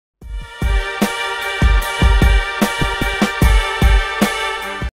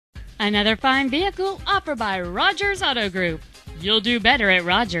Another fine vehicle offered by Rogers Auto Group. You'll do better at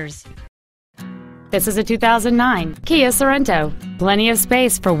Rogers. This is a 2009 Kia Sorento. Plenty of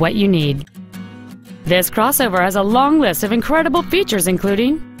space for what you need. This crossover has a long list of incredible features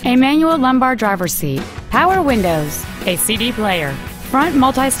including a manual lumbar driver's seat, power windows, a CD player, front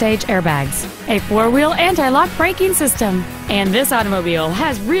multi-stage airbags, a four-wheel anti-lock braking system, and this automobile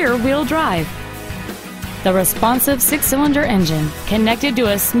has rear-wheel drive. The responsive 6-cylinder engine, connected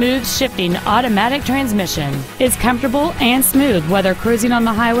to a smooth shifting automatic transmission, is comfortable and smooth whether cruising on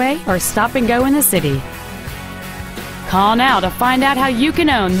the highway or stop and go in the city. Call now to find out how you can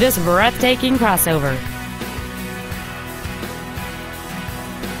own this breathtaking crossover.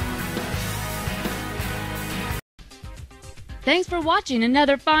 Thanks for watching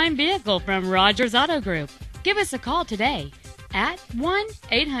another fine vehicle from Rogers Auto Group. Give us a call today at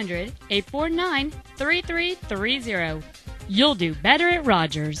 1-800-849-3330. You'll do better at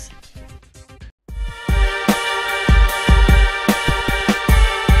Rogers.